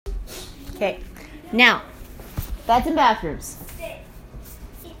Okay. Now, beds and bathrooms. It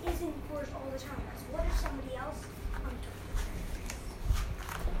isn't yours all the time. What if somebody else?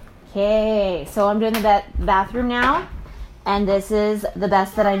 Okay, so I'm doing the bathroom now, and this is the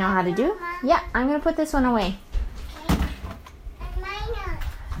best that I know how to do. Yeah, I'm going to put this one away.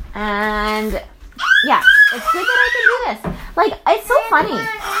 And yeah, it's good that I can do this. Like, it's so funny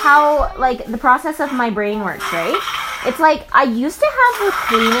how, like, the process of my brain works, right? It's like, I used to have the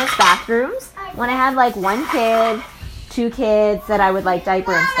cleanest bathrooms when I had, like, 1 kid, 2 kids that I would, like,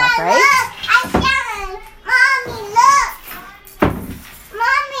 diaper and stuff, right?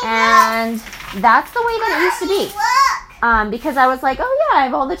 And that's the way that it used to be. Because I was like, oh yeah, I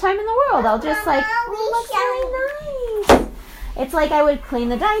have all the time in the world. I'll just like, oh, looks really nice. It's like I would clean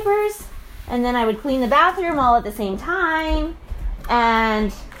the diapers, and then I would clean the bathroom all at the same time.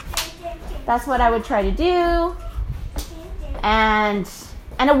 And that's what I would try to do. And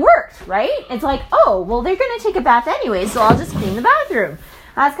it worked, right? It's like, oh, well, they're going to take a bath anyway, so I'll just clean the bathroom.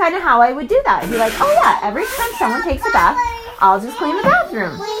 That's kind of how I would do that. I'd be like, oh yeah, every time someone takes a bath, I'll just clean the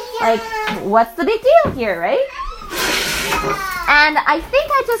bathroom. Like, what's the big deal here, right? And I think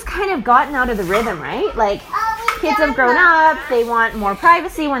I just kind of gotten out of the rhythm, right? Like, kids have grown up, they want more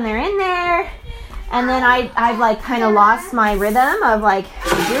privacy when they're in there. And then I've like kind of lost my rhythm of like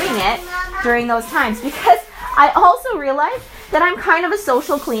doing it during those times, because I also realized that I'm kind of a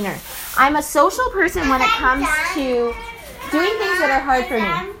social cleaner. I'm a social person when it comes to doing things that are hard for me.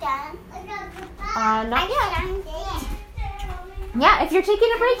 Not yet. Yeah, if you're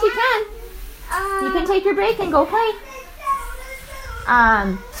taking a break, you can. You can take your break and go play.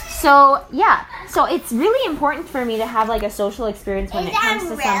 So yeah, so it's really important for me to have like a social experience when it comes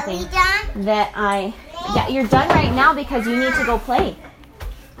to something that yeah, you're done right now because you need to go play.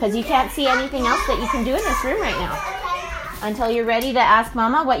 Because you can't see anything else that you can do in this room right now until you're ready to ask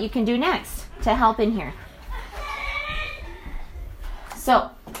Mama what you can do next to help in here. So,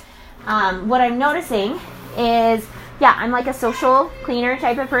 what I'm noticing is, yeah, I'm like a social cleaner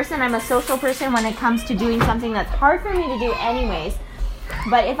type of person. I'm a social person when it comes to doing something that's hard for me to do anyways.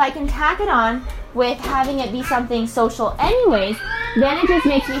 But if I can tack it on with having it be something social anyways, then it just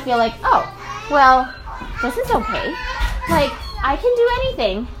makes me feel like, oh, well, this is okay. Like, I can do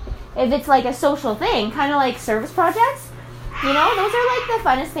anything if it's like a social thing, kind of like service projects. You know, those are like the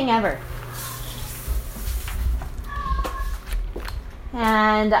funnest thing ever.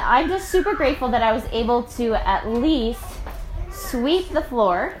 And I'm just super grateful that I was able to at least sweep the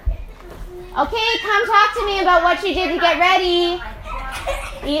floor. Okay, come talk to me about what you did to get ready.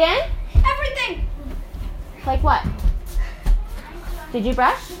 Eden? Everything. Like what? Did you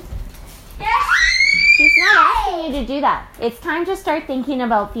brush? Yes. She's not asking you to do that. It's time to start thinking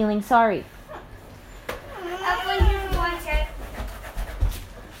about feeling sorry. Evelyn, here's one check.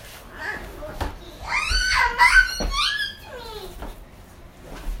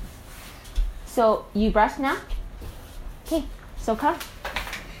 So, you brushed now? Okay, so come.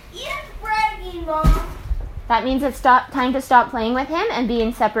 You're bragging, Mom. That means it's time to stop playing with him and be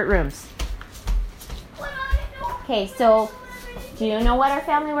in separate rooms. Okay, so do you know what our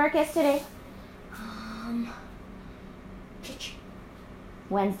family work is today? Kitchen.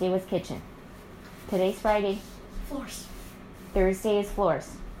 Wednesday was kitchen. Today's Friday. Floors. Thursday is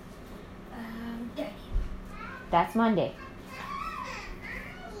floors. Daddy. That's Monday.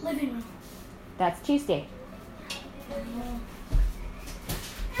 Living room. That's Tuesday.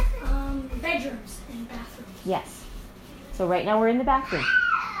 Bedrooms and bathrooms. Yes. So right now we're in the bathroom.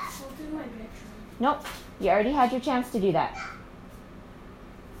 I'll do my bedroom. Nope. You already had your chance to do that.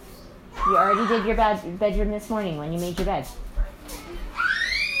 You already did your bedroom this morning when you made your bed.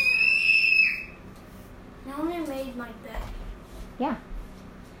 I only made my bed. Yeah.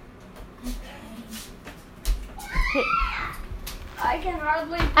 Okay. I can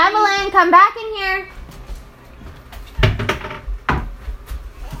hardly. Evelyn, come back in here.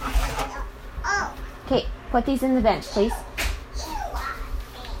 Okay, put these in the bench, please.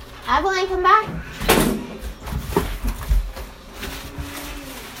 Evelyn, come back.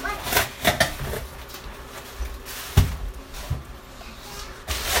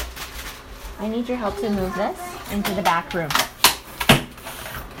 I need your help to move this into the back room.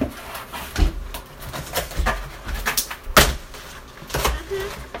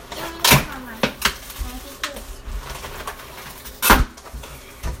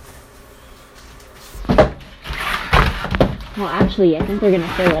 Well, actually, I think we're going to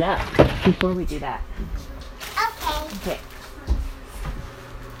fill it up before we do that. Okay.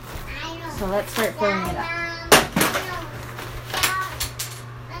 So let's start filling it up.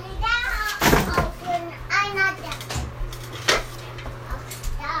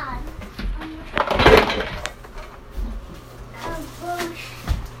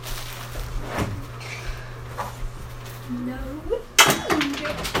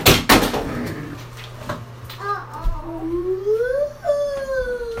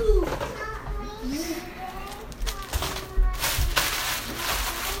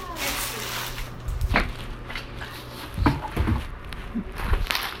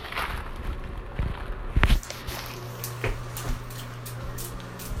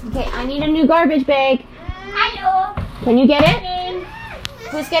 Okay, I need a new garbage bag. Hello. Can you get it?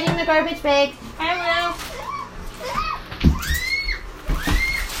 Who's getting the garbage bag? Hello.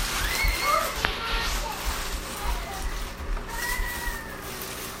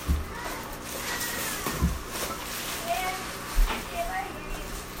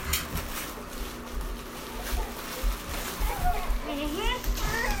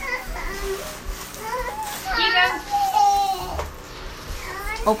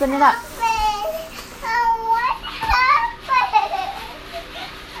 Open it up.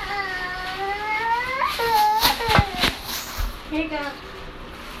 Here you go.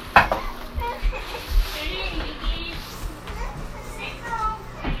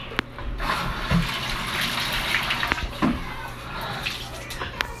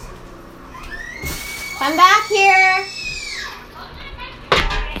 Come back here.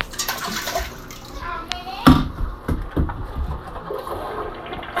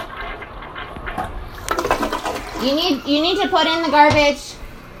 You need to put in the garbage.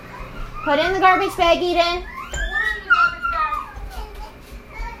 Put in the garbage bag, Eden.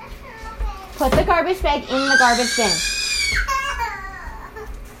 Put the garbage bag in the garbage bin.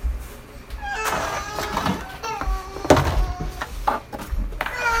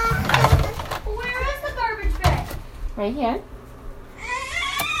 Where is the garbage bag? Right here.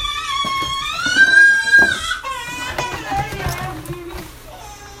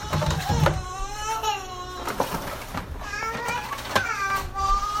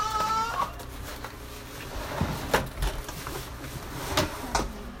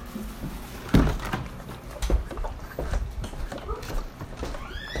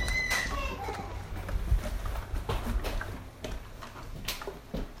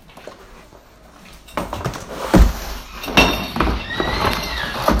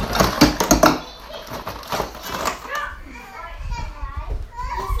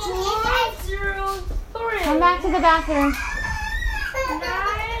 Come back to the bathroom. 9,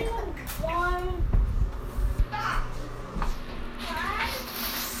 1,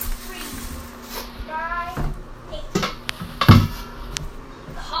 3, 5,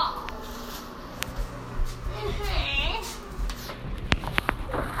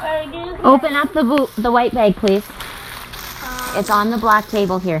 8. Open up the white bag, please. It's on the black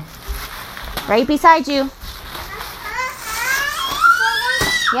table here. Right beside you.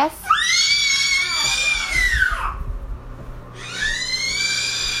 Yes?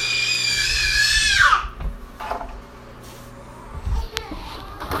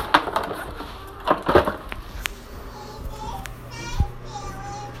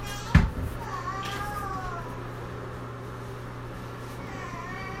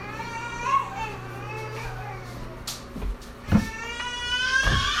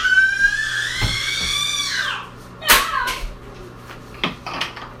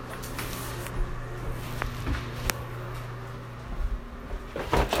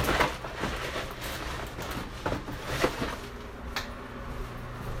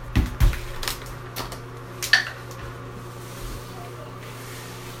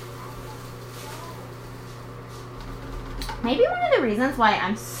 Maybe one of the reasons why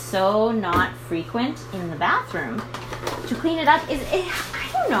I'm so not frequent in the bathroom to clean it up is, I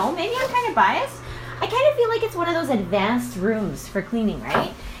don't know, maybe I'm kind of biased. I kind of feel like it's one of those advanced rooms for cleaning,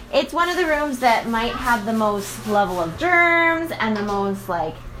 right? It's one of the rooms that might have the most level of germs and the most,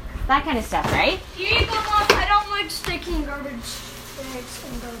 like, that kind of stuff, right? Here you go, Mom. I don't like sticking garbage bags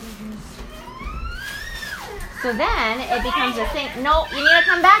and garbages. So then it becomes a thing. No, you need to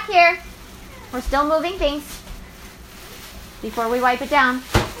come back here. We're still moving things before we wipe it down.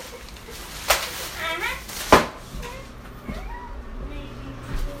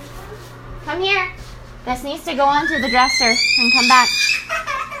 Come here. This needs to go onto the dresser and come back.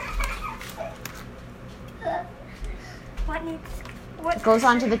 It goes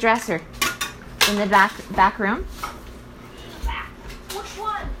onto the dresser in the back room. Which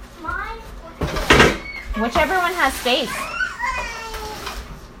one? Mine or yours? Whichever one has space.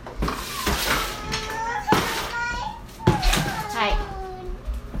 Hi.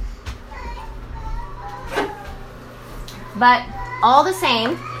 But all the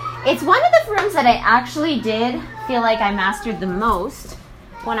same, it's one of the rooms that I actually did feel like I mastered the most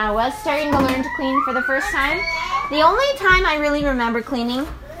when I was starting to learn to clean for the first time. The only time I really remember cleaning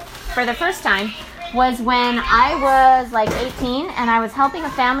for the first time was when I was like 18 and I was helping a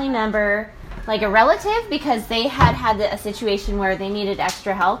family member, like a relative, because they had a situation where they needed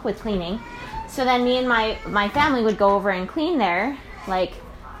extra help with cleaning. So then me and my family would go over and clean there, like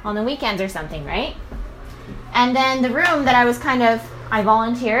on the weekends or something, right? And then the room that I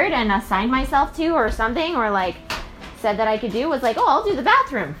volunteered and assigned myself to or something, or like said that I could do was like, oh, I'll do the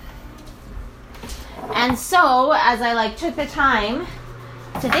bathroom. And so as I like took the time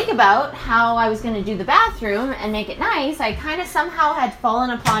to think about how I was going to do the bathroom and make it nice, I kind of somehow had fallen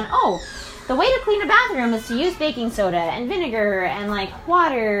upon, the way to clean a bathroom is to use baking soda and vinegar and like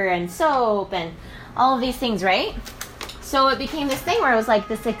water and soap and all of these things, right? So it became this thing where it was like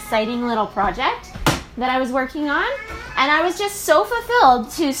this exciting little project that I was working on. And I was just so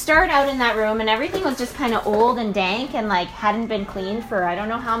fulfilled to start out in that room, and everything was just kind of old and dank and like hadn't been cleaned for I don't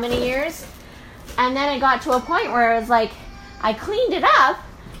know how many years. And then it got to a point where it was like, I cleaned it up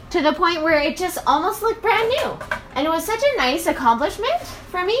to the point where it just almost looked brand new. And it was such a nice accomplishment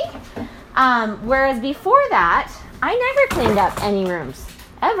for me. Whereas before that, I never cleaned up any rooms,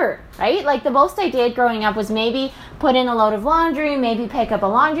 ever, right? Like the most I did growing up was maybe put in a load of laundry, maybe pick up a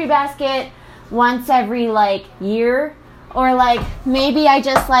laundry basket once every like year, or like maybe I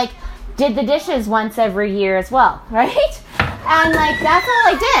just like did the dishes once every year as well, right? And like that's all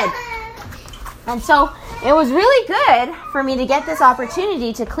I did. And so it was really good for me to get this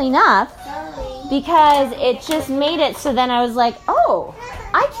opportunity to clean up, because it just made it so then I was like, oh,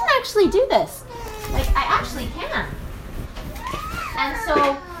 I can actually do this. Like, I actually can. And so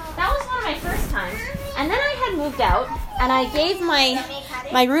that was one of my first times. And then I had moved out, and I gave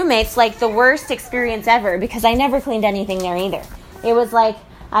my roommates like the worst experience ever, because I never cleaned anything there either. It was like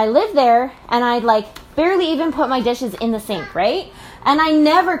I lived there and I'd like barely even put my dishes in the sink, right? And I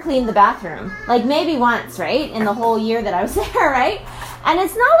never cleaned the bathroom, like maybe once, right, in the whole year that I was there, right? And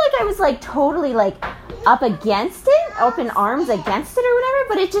it's not like I was like totally like up against it, open arms against it or whatever,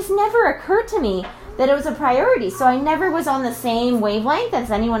 but it just never occurred to me that it was a priority. So I never was on the same wavelength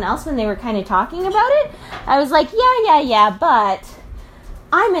as anyone else when they were kind of talking about it. I was like, yeah, but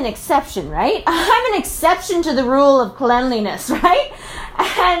I'm an exception, right? I'm an exception to the rule of cleanliness, right?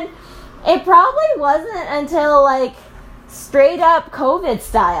 And it probably wasn't until like straight up COVID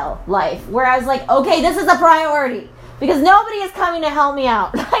style life where I was like, okay, this is a priority, because nobody is coming to help me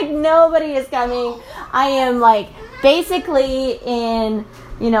out. Like nobody is coming. I am like basically in,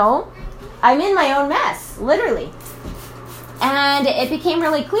 I'm in my own mess, literally. And it became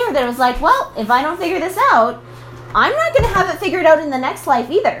really clear that it was like, well, if I don't figure this out, I'm not going to have it figured out in the next life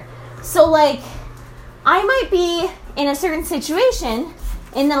either. So like, I might be in a certain situation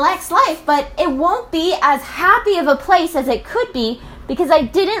in the next life, but it won't be as happy of a place as it could be, because I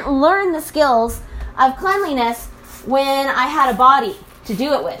didn't learn the skills of cleanliness when I had a body to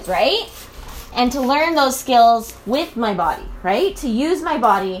do it with, right? And to learn those skills with my body, right? To use my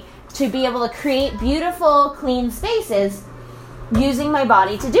body to be able to create beautiful, clean spaces using my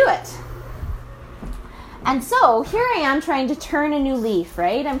body to do it. And so here I am trying to turn a new leaf,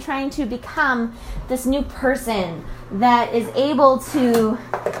 right? I'm trying to become this new person that is able to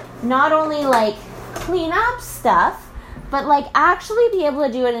not only like clean up stuff, but like actually be able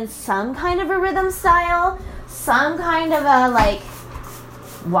to do it in some kind of a rhythm style, some kind of a like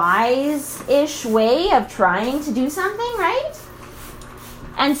wise-ish way of trying to do something, right?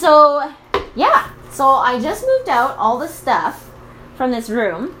 And so, yeah, so I just moved out all the stuff from this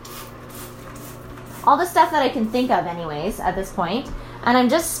room, all the stuff that I can think of anyways at this point, and I'm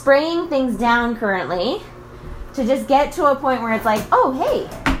just spraying things down currently to just get to a point where it's like, oh, hey,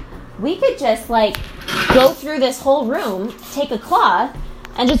 we could just like go through this whole room, take a cloth,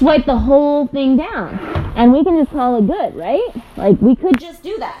 and just wipe the whole thing down. And we can just call it good, right? Like, we could just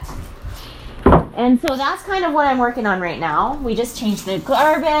do that. And so that's kind of what I'm working on right now. We just changed the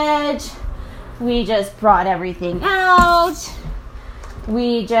garbage. We just brought everything out.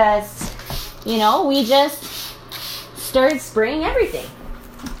 We just, started spraying everything.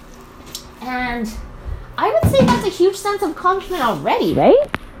 And I would say that's a huge sense of accomplishment already, right?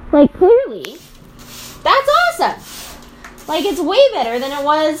 Like, clearly, that's awesome. Like, it's way better than it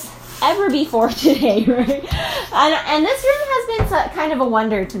was ever before today, right? And this room has been kind of a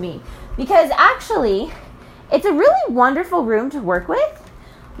wonder to me, because actually, it's a really wonderful room to work with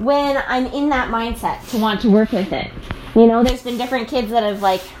when I'm in that mindset to want to work with it. There's been different kids that have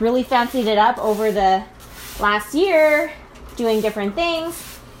like really fancied it up over the last year, doing different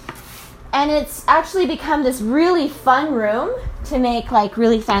things. And it's actually become this really fun room to make like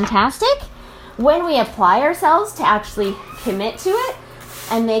really fantastic when we apply ourselves to actually commit to it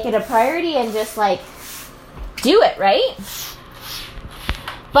and make it a priority and just like do it, right?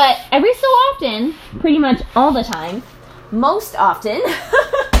 But every so often, pretty much all the time, most often,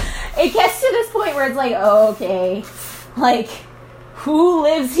 it gets to this point where it's like, oh, okay, like, who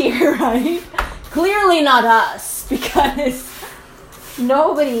lives here, right? Clearly not us, because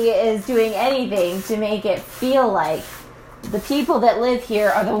nobody is doing anything to make it feel like the people that live here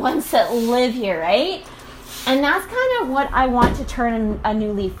are the ones that live here, right? And that's kind of what I want to turn a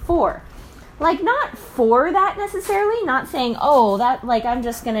new leaf for. Like, not for that necessarily, not saying, oh, that, like, I'm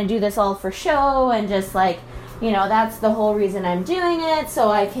just going to do this all for show and just, like, you know, that's the whole reason I'm doing it,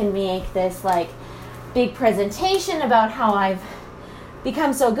 so I can make this, like, big presentation about how I've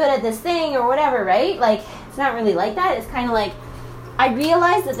become so good at this thing or whatever, right? Like, it's not really like that. It's kind of like, I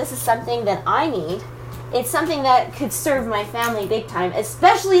realize that this is something that I need. It's something that could serve my family big time,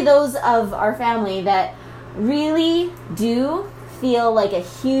 especially those of our family that really do feel like a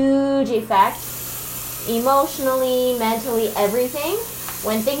huge effect emotionally, mentally, everything.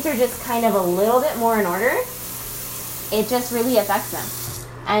 When things are just kind of a little bit more in order, it just really affects them.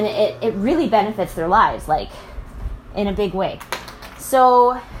 And it really benefits their lives, like, in a big way.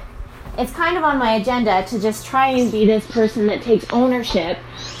 So it's kind of on my agenda to just try and be this person that takes ownership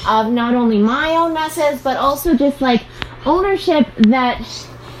of not only my own messes, but also just, like, ownership that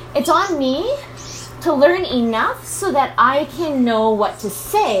it's on me to learn enough so that I can know what to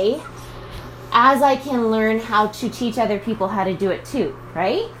say as I can learn how to teach other people how to do it too,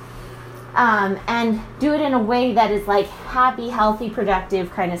 right? And do it in a way that is, like, happy, healthy,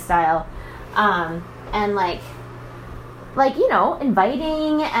 productive kind of style. And like, you know,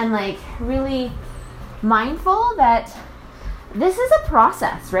 inviting and, like, really mindful that this is a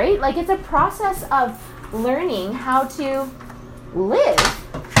process, right? Like, it's a process of learning how to live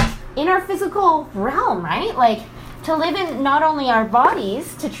in our physical realm, right? Like, to live in not only our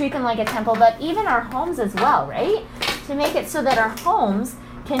bodies, to treat them like a temple, but even our homes as well, right? To make it so that our homes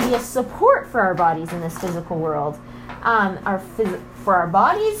can be a support for our bodies in this physical world. For our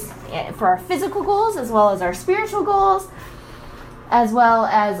bodies, for our physical goals, as well as our spiritual goals, as well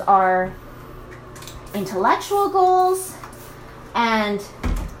as our intellectual goals, and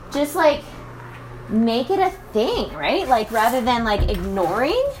just, like, make it a thing, right? Like, rather than, like,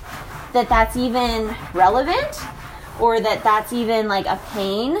 ignoring that that's even relevant, or that that's even, like, a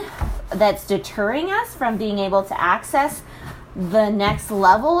pain that's deterring us from being able to access the next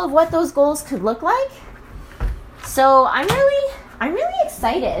level of what those goals could look like. So I'm really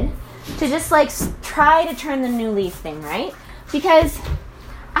excited to just, like, try to turn the new leaf thing, right? Because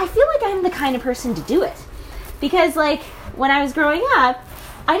I feel like I'm the kind of person to do it. Because, like, when I was growing up,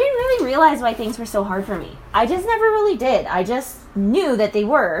 I didn't really realize why things were so hard for me. I just never really did. I just knew that they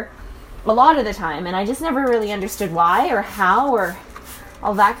were a lot of the time, and I just never really understood why or how or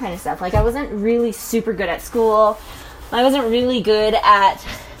all that kind of stuff. Like, I wasn't really super good at school. I wasn't really good at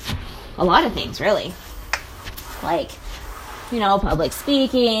a lot of things, really. Like, you know, public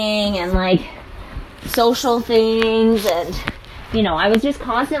speaking and, like, social things, and, you know, I was just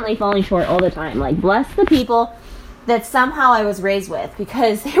constantly falling short all the time. Like, bless the people that somehow I was raised with,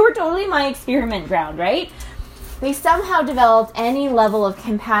 because they were totally my experiment ground, right? They somehow developed any level of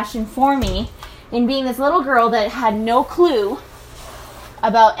compassion for me in being this little girl that had no clue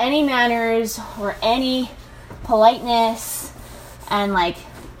about any manners or any politeness, and, like,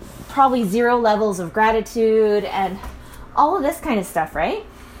 probably 0 levels of gratitude and all of this kind of stuff, right?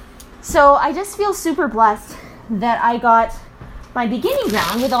 So I just feel super blessed that I got my beginning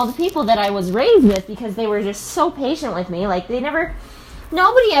ground with all the people that I was raised with, because they were just so patient with me. Like,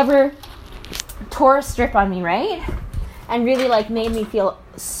 nobody ever tore a strip on me, right? And really, like, made me feel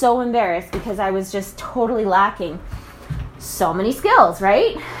so embarrassed because I was just totally lacking so many skills,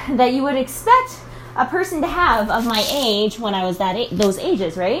 right? That you would expect a person to have of my age when I was those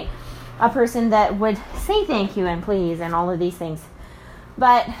ages, right? A person that would say thank you and please and all of these things.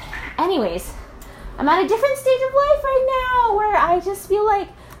 But anyways, I'm at a different stage of life right now where I just feel like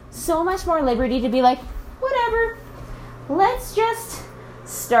so much more liberty to be like, whatever, let's just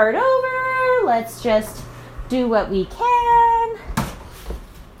start over. Let's just do what we can.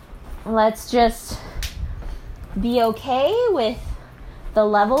 Let's just be okay with the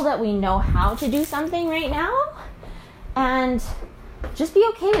level that we know how to do something right now, and just be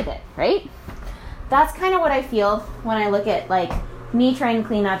okay with it, right? That's kind of what I feel when I look at, like, me trying to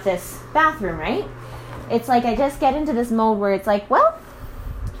clean up this bathroom, right? It's like I just get into this mode where it's like, well,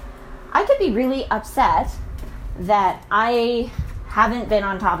 I could be really upset that I haven't been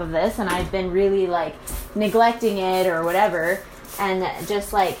on top of this and I've been really, like, neglecting it or whatever, and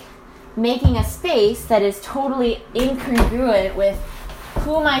just, like, making a space that is totally incongruent with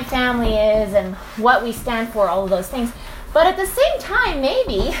who my family is and what we stand for, all of those things. But at the same time,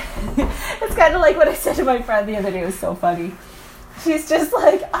 maybe, it's kind of like what I said to my friend the other day. It was so funny. She's just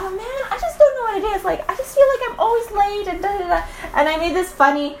like, oh man, I just don't know what it is. Like, I just feel like I'm always late and da-da-da. And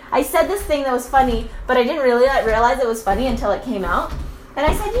I said this thing that was funny, but I didn't really realize it was funny until it came out. And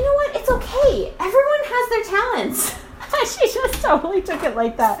I said, you know what? It's okay. Everyone has their talents. She just totally took it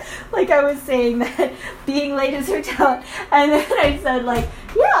like that. Like I was saying that being late is her talent. And then I said like,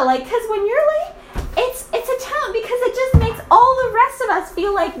 yeah, like, because when you're late, it's a talent because it just makes all the rest of us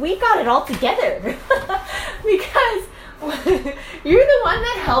feel like we got it all together. Because you're the one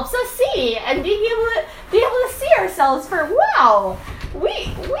that helps us see and be able to see ourselves for, wow, we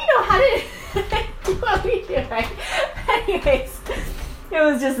know how to do what we do, right? Anyways, it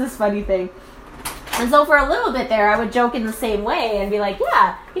was just this funny thing. And so for a little bit there, I would joke in the same way and be like,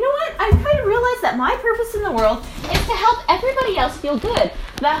 yeah, you know what? I kind of realized that my purpose in the world is to help everybody else feel good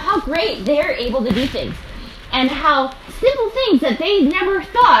about how great they're able to do things. And how simple things that they never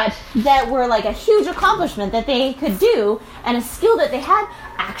thought that were like a huge accomplishment that they could do and a skill that they had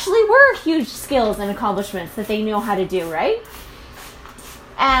actually were huge skills and accomplishments that they know how to do, right?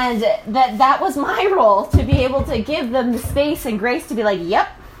 And that was my role, to be able to give them the space and grace to be like, yep,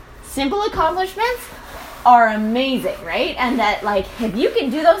 simple accomplishments are amazing, right? And that like, if you can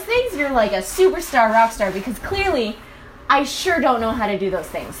do those things, you're like a superstar, rock star, because clearly I sure don't know how to do those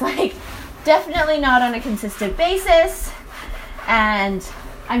things. Like, definitely not on a consistent basis, and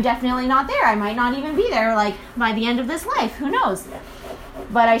I'm definitely not there. I might not even be there like by the end of this life, who knows?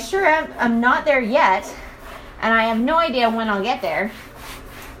 But I sure I'm not there yet, and I have no idea when I'll get there,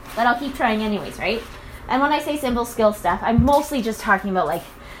 but I'll keep trying anyways, right? And when I say simple skill stuff, I'm mostly just talking about like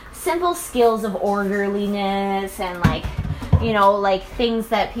simple skills of orderliness and like, you know, like things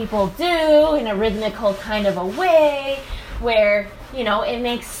that people do in a rhythmical kind of a way where, you know, it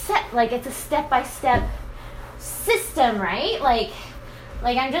makes like it's a step-by-step system, right? Like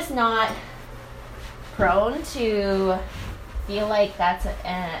I'm just not prone to feel like that's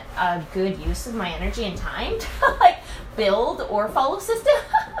a good use of my energy and time to like build or follow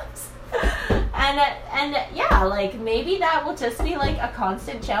systems. And yeah, like maybe that will just be like a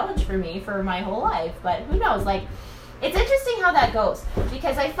constant challenge for me for my whole life, but who knows? Like, it's interesting how that goes,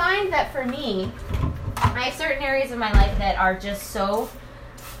 because I find that for me, I have certain areas of my life that are just so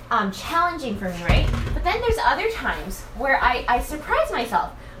challenging for me, right? But then there's other times where I surprise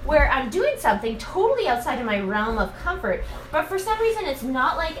myself, where I'm doing something totally outside of my realm of comfort, but for some reason it's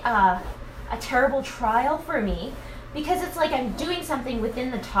not like a terrible trial for me, because it's like I'm doing something within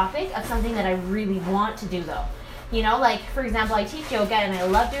the topic of something that I really want to do though. You know, like for example, I teach yoga and I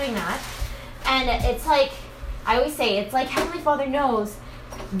love doing that. And it's like, I always say, it's like Heavenly Father knows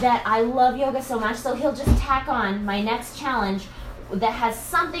that I love yoga so much, so he'll just tack on my next challenge that has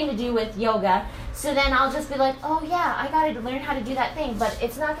something to do with yoga. So then I'll just be like, oh yeah, I gotta learn how to do that thing, but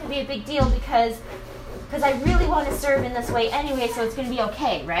it's not gonna be a big deal because I really want to serve in this way anyway, so it's gonna be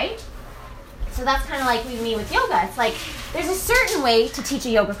okay, right? So that's kind of like with me with yoga. It's like there's a certain way to teach a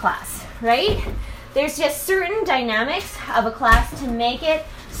yoga class, right? There's just certain dynamics of a class to make it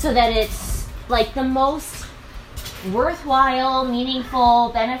so that it's like the most worthwhile,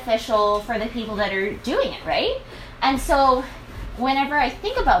 meaningful, beneficial for the people that are doing it, right? And so whenever I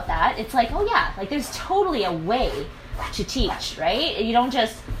think about that, it's like, oh yeah, like there's totally a way to teach, right? You don't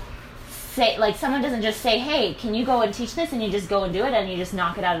just say, like someone doesn't just say, hey, can you go and teach this, and you just go and do it and you just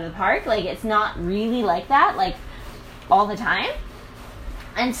knock it out of the park. Like it's not really like that, like all the time.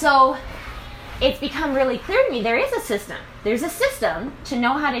 And so it's become really clear to me there is a system. There's a system to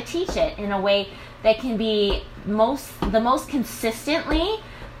know how to teach it in a way that can be the most consistently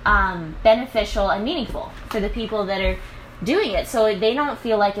beneficial and meaningful for the people that are doing it, so they don't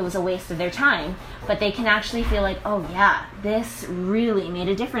feel like it was a waste of their time, but they can actually feel like, oh yeah, this really made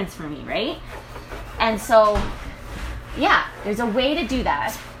a difference for me, right? And so yeah, there's a way to do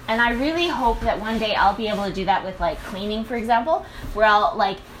that, and I really hope that one day I'll be able to do that with like cleaning, for example, where I'll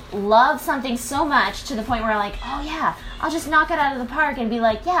like love something so much to the point where I'm like, oh yeah, I'll just knock it out of the park and be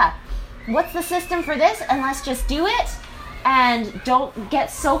like, yeah, what's the system for this, and let's just do it, and don't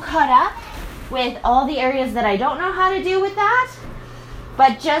get so caught up with all the areas that I don't know how to do with that,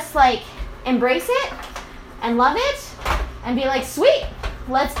 but just like embrace it and love it and be like, sweet,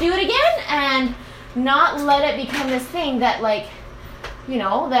 let's do it again, and not let it become this thing that like, you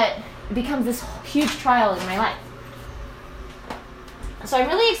know, that becomes this huge trial in my life. So I'm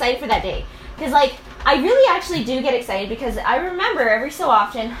really excited for that day, because like I really actually do get excited, because I remember every so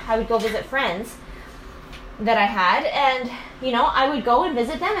often I would go visit friends that I had, and you know, I would go and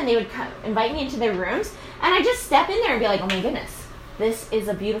visit them and they would invite me into their rooms, and I just step in there and be like, oh my goodness, this is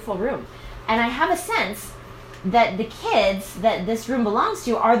a beautiful room. And I have a sense that the kids that this room belongs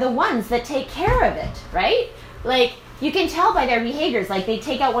to are the ones that take care of it, right? Like you can tell by their behaviors, like they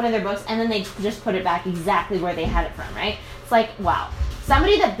take out one of their books and then they just put it back exactly where they had it from, right? It's like, wow,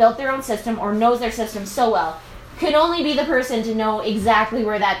 somebody that built their own system or knows their system so well could only be the person to know exactly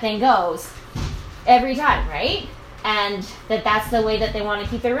where that thing goes every time, right? and that's the way that they want to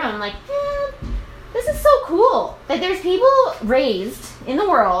keep their room. I'm like, man, this is so cool that there's people raised in the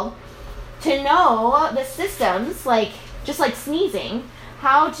world to know the systems, like just like sneezing,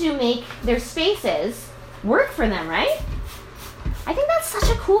 how to make their spaces work for them, right? I think that's such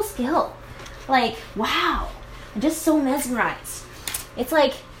a cool skill. Like, wow, I'm just so mesmerized. It's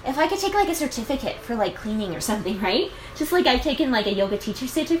like if I could take like a certificate for like cleaning or something, right? Just like I've taken like a yoga teacher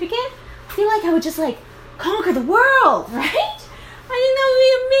certificate, I feel like I would just like conquer the world, right? I think that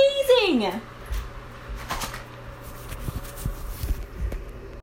would be amazing.